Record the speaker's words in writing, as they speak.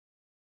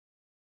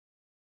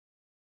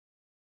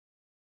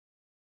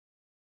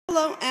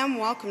Hello and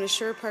welcome to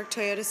Sherwood Park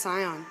Toyota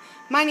Scion.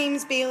 My name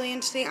is Bailey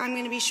and today I'm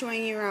going to be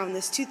showing you around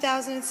this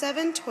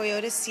 2007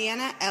 Toyota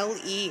Sienna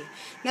LE.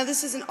 Now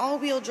this is an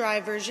all-wheel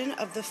drive version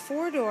of the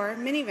 4-door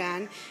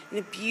minivan in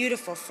a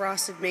beautiful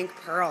Frosted Mink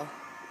Pearl.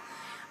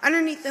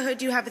 Underneath the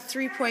hood you have a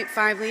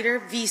 3.5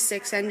 liter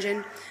V6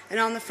 engine, and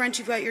on the front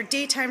you've got your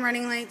daytime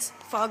running lights,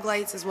 fog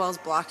lights, as well as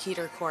block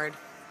heater cord.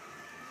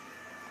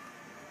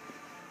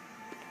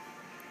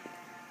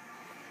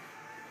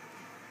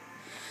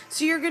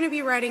 So you're going to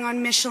be riding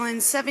on Michelin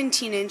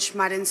 17-inch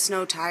mud and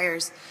snow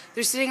tires.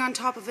 They're sitting on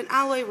top of an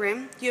alloy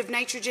rim. You have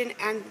nitrogen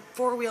and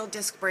 4-wheel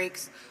disc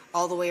brakes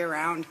all the way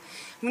around.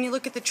 When you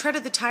look at the tread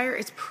of the tire,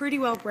 it's pretty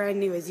well brand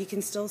new, as you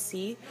can still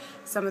see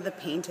some of the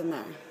paint in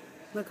there.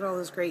 Look at all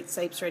those great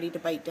sipes ready to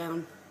bite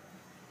down.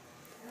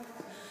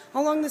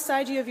 Along the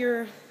side you have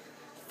your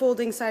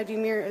folding side view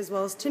mirror, as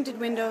well as tinted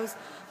windows,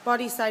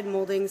 body side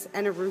moldings,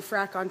 and a roof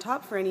rack on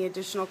top for any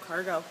additional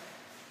cargo.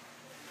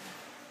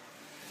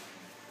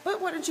 But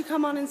why don't you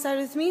come on inside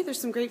with me? There's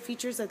some great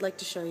features I'd like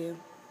to show you.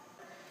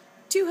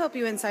 To help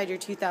you inside your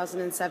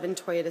 2007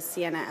 Toyota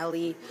Sienna LE,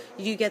 you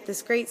do get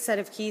this great set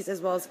of keys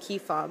as well as key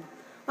fob.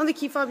 On the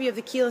key fob you have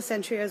the keyless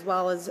entry as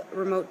well as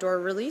remote door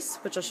release,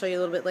 which I'll show you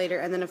a little bit later,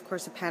 and then of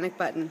course a panic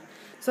button.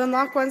 So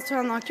unlock once to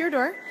unlock your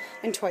door,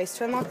 and twice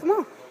to unlock them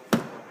all.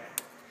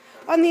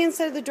 On the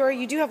inside of the door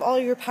you do have all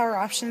your power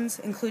options,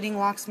 including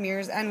locks,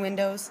 mirrors, and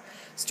windows.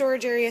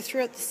 Storage area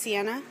throughout the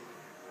Sienna.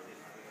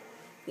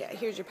 Yeah,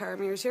 here's your power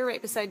mirrors here,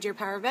 right beside your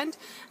power vent.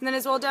 And then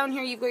as well down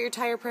here you've got your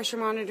tire pressure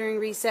monitoring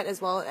reset,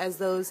 as well as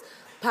those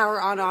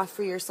power on-off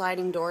for your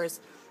sliding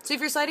doors. So if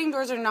your sliding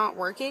doors are not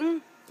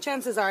working,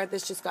 chances are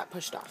this just got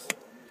pushed off.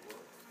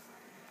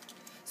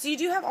 So you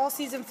do have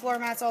all-season floor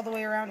mats all the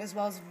way around, as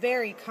well as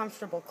very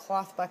comfortable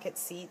cloth bucket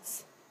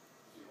seats.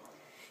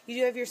 You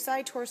do have your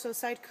side torso,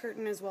 side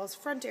curtain, as well as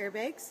front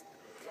airbags.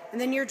 And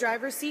then your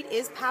driver's seat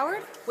is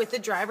powered with the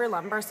driver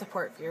lumbar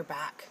support for your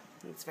back.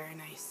 It's very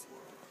nice.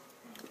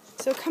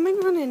 So coming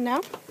on in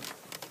now,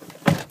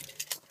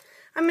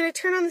 I'm going to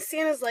turn on the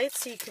Sienna's lights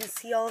so you can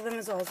see all of them,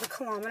 as well as the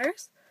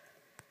kilometers.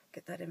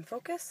 Get that in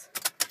focus.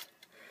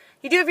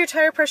 You do have your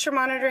tire pressure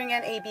monitoring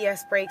and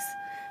ABS brakes,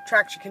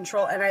 traction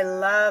control, and I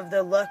love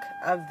the look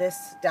of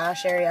this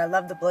dash area. I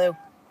love the blue.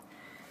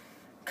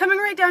 Coming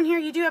right down here,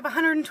 you do have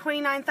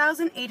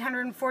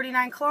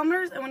 129,849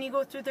 kilometers, and when you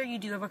go through there, you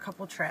do have a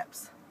couple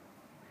trips.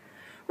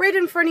 Right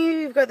in front of you,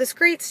 you've got this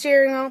great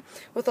steering wheel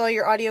with all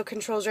your audio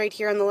controls right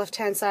here on the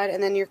left-hand side,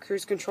 and then your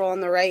cruise control on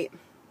the right.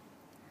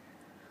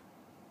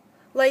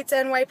 Lights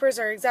and wipers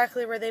are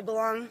exactly where they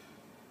belong.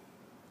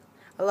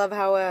 I love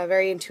how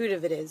very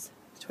intuitive it is.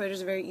 The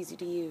Toyotas are very easy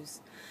to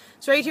use.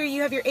 So right here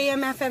you have your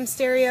AM/FM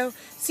stereo,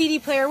 CD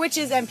player, which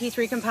is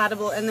MP3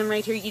 compatible, and then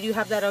right here you do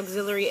have that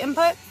auxiliary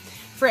input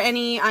for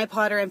any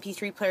iPod or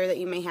MP3 player that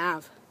you may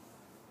have.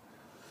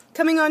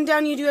 Coming on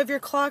down, you do have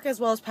your clock as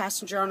well as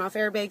passenger on-off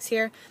airbags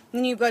here. And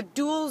then you've got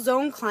dual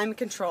zone climate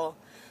control.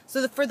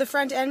 So for the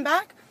front and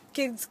back,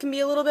 kids can be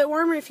a little bit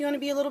warmer if you want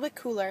to be a little bit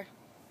cooler.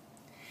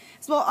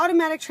 As well,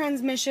 automatic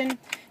transmission.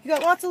 You've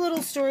got lots of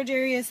little storage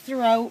areas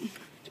throughout.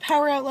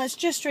 Power outlets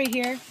just right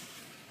here.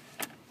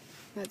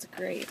 That's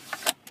great.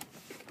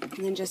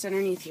 And then just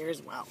underneath here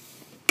as well.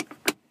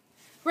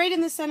 Right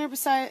in the center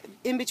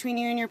in between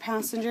you and your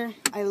passenger,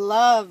 I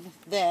love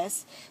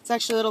this. It's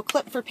actually a little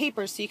clip for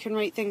paper so you can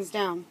write things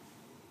down.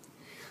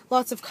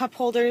 Lots of cup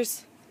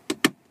holders.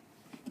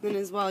 And then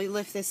as well, you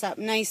lift this up.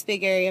 Nice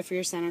big area for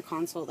your center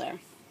console there.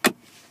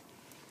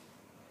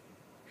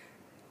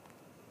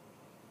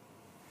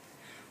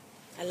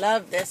 I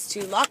love this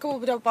too.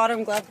 Lockable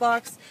bottom glove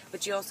box,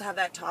 but you also have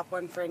that top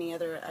one for any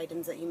other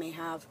items that you may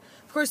have.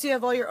 Of course, you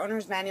have all your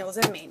owner's manuals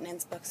and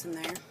maintenance books in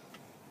there.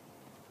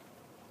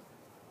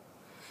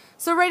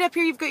 So right up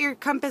here you've got your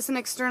compass and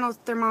external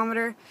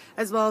thermometer,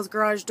 as well as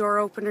garage door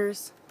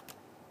openers.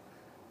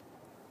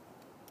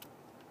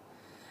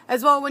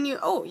 As well, when you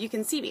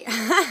can see me.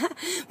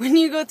 When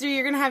you go through,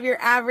 you're going to have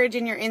your average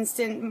and your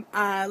instant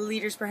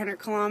liters per 100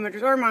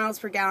 kilometers or miles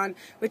per gallon,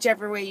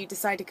 whichever way you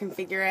decide to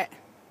configure it.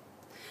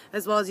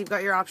 As well as you've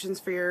got your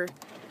options for your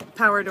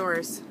power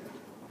doors.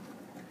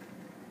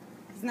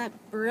 Isn't that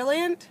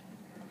brilliant?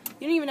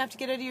 You don't even have to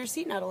get out of your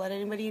seat now to let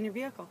anybody in your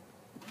vehicle.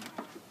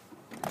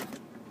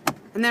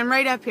 And then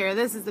right up here,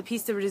 this is the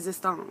piece de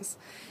resistance.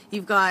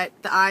 You've got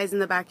the eyes in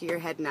the back of your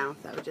head now.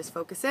 That would just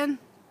focus in.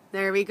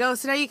 There we go.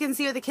 So now you can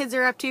see what the kids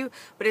are up to,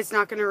 but it's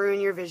not going to ruin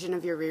your vision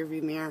of your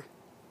rearview mirror.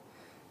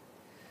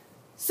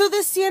 So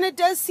this Sienna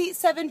does seat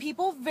 7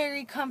 people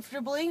very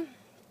comfortably.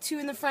 2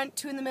 in the front,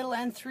 2 in the middle,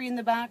 and 3 in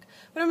the back.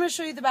 But I'm going to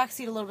show you the back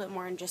seat a little bit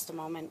more in just a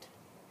moment.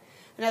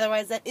 And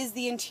otherwise, that is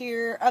the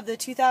interior of the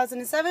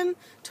 2007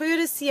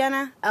 Toyota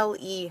Sienna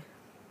LE.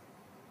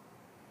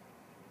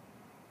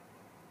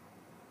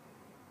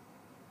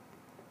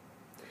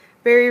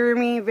 Very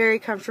roomy, very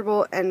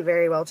comfortable, and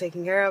very well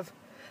taken care of.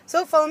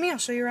 So follow me, I'll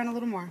show you around a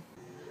little more.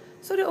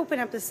 So to open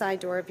up the side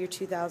door of your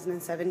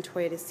 2007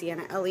 Toyota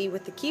Sienna LE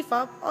with the key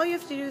fob, all you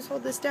have to do is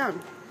hold this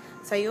down.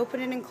 That's how you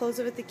open it and close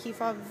it with the key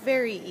fob,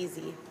 very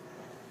easy.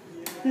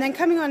 And then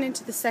coming on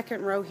into the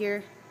second row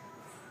here,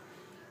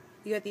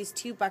 You got these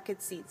 2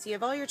 bucket seats. You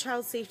have all your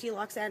child safety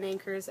locks and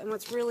anchors, and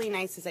what's really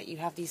nice is that you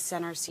have these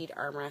center seat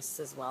armrests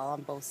as well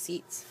on both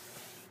seats.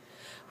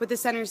 With the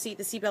center seat,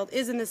 the seatbelt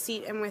is in the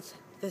seat, and with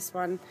this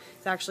one,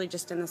 it's actually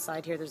just in the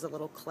side here. There's a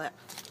little clip.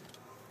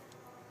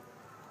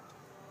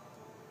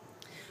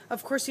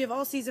 Of course, you have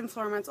all-season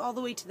floor mats all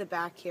the way to the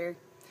back here.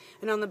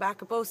 And on the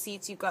back of both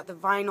seats, you've got the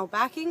vinyl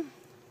backing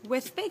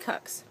with bake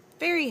hooks.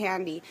 Very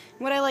handy.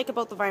 And what I like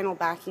about the vinyl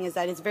backing is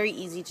that it's very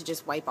easy to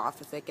just wipe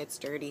off if it gets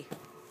dirty.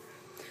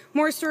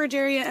 More storage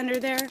area under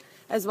there,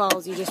 as well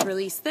as you just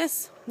release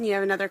this, and you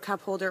have another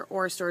cup holder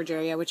or storage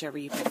area, whichever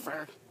you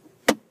prefer.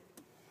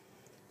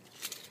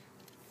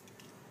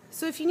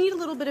 So if you need a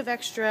little bit of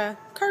extra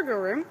cargo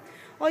room,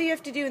 all you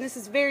have to do, and this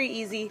is very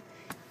easy,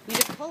 you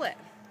just pull it.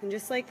 And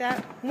just like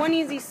that, one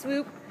easy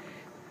swoop,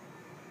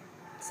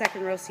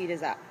 second row seat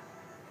is up.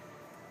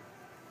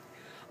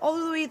 All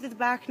the way to the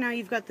back now,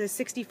 you've got the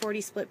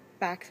 60-40 split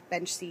back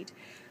bench seat.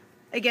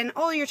 Again,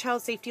 all your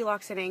child safety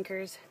locks and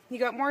anchors. You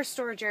got more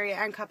storage area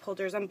and cup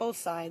holders on both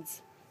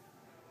sides.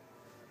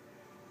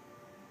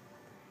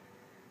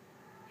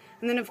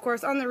 And then of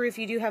course on the roof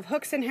you do have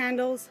hooks and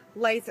handles,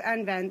 lights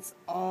and vents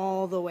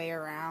all the way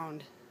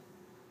around.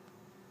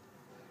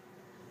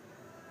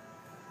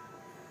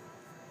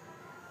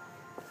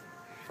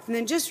 And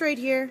then just right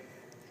here,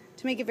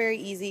 to make it very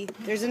easy,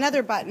 there's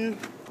another button.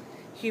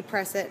 You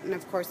press it, and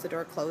of course the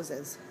door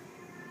closes.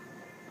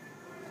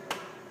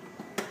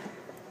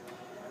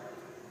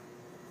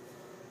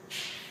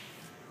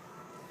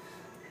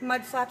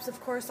 Mud flaps, of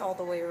course, all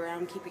the way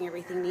around, keeping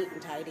everything neat and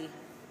tidy.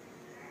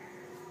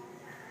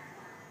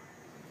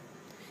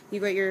 You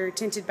got your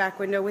tinted back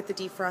window with the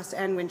defrost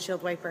and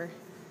windshield wiper.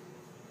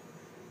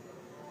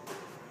 And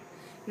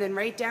then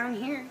right down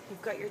here,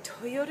 you've got your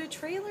Toyota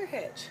trailer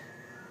hitch.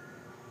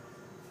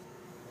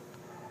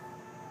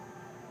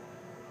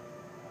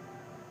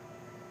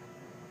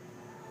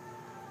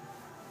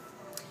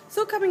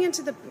 So coming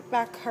into the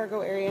back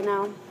cargo area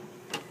now,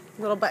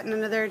 little button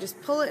under there,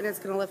 just pull it and it's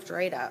going to lift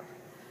right up.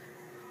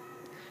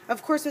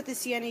 Of course with the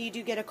Sienna you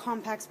do get a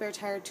compact spare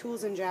tire,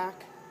 tools and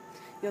jack.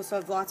 You also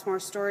have lots more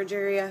storage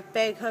area,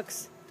 bag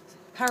hooks,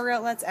 power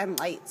outlets and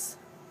lights.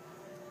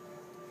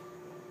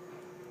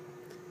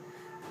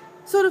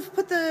 So to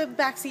put the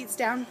back seats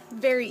down,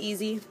 very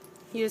easy.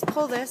 You just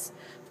pull this.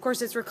 Of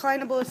course it's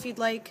reclinable if you'd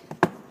like,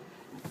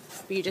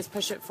 but you just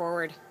push it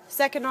forward.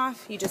 Second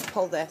off, you just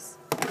pull this.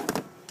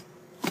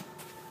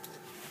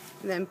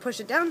 And then push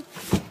it down,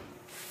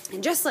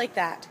 and just like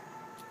that,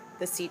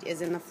 the seat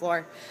is in the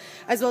floor.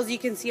 As well as you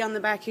can see on the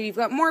back here, you've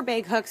got more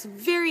bag hooks,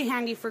 very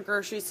handy for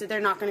groceries, so they're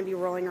not going to be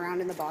rolling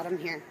around in the bottom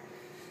here.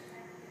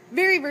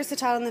 Very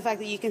versatile in the fact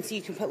that you can see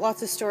you can put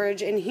lots of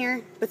storage in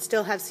here, but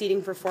still have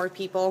seating for 4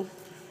 people,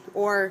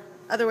 or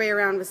other way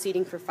around with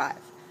seating for 5.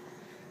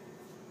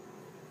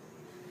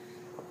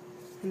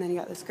 And then you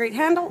got this great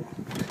handle.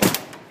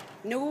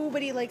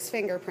 Nobody likes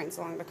fingerprints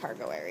along the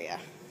cargo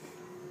area.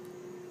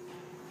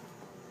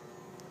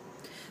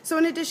 So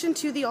in addition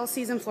to the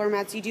all-season floor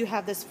mats, you do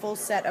have this full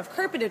set of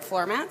carpeted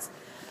floor mats.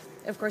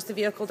 Of course, the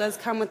vehicle does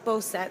come with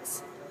both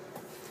sets.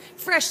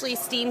 Freshly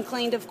steam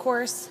cleaned, of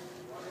course.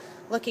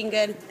 Looking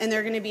good, and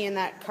they're going to be in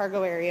that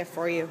cargo area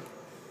for you.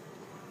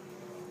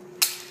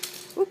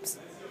 Oops.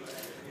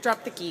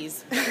 Dropped the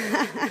keys.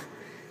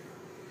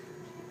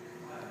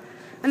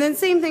 And then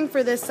same thing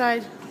for this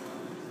side.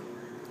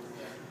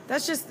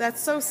 That's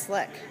so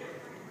slick.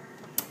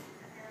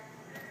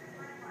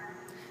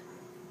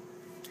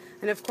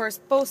 And of course,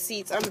 both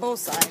seats on both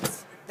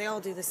sides, they all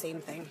do the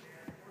same thing.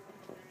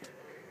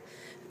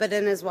 But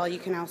then as well, you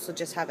can also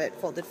just have it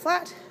folded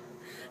flat.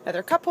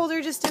 Another cup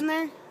holder just in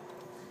there.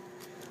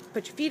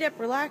 Put your feet up,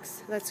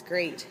 relax. That's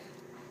great.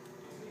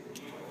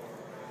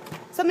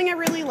 Something I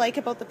really like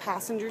about the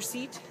passenger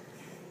seat,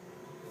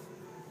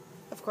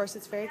 of course,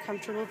 it's very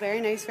comfortable, very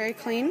nice, very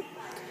clean.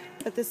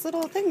 But this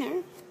little thing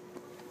there,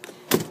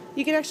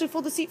 you can actually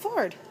fold the seat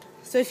forward.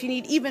 So if you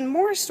need even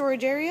more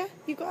storage area,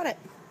 you got it.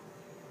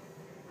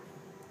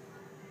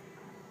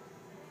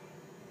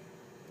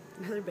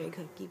 Another bag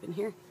hook even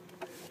here.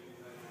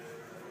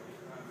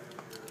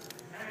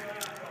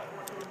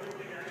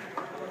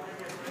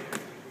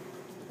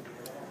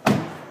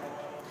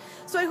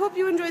 So I hope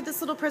you enjoyed this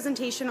little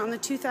presentation on the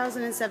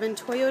 2007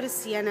 Toyota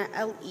Sienna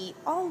LE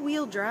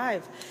all-wheel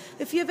drive.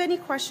 If you have any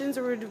questions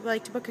or would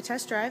like to book a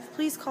test drive,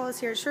 please call us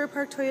here at Sherwood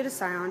Park Toyota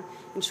Scion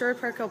in Sherwood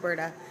Park,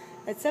 Alberta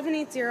at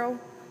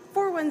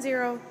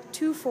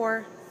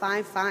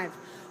 780-410-2455.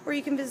 Or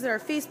you can visit our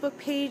Facebook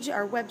page,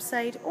 our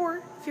website,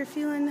 or if you're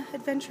feeling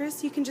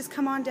adventurous, you can just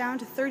come on down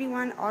to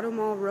 31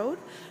 Automall Road,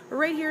 or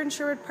right here in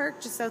Sherwood Park,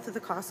 just south of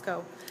the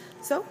Costco.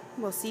 So,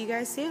 we'll see you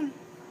guys soon.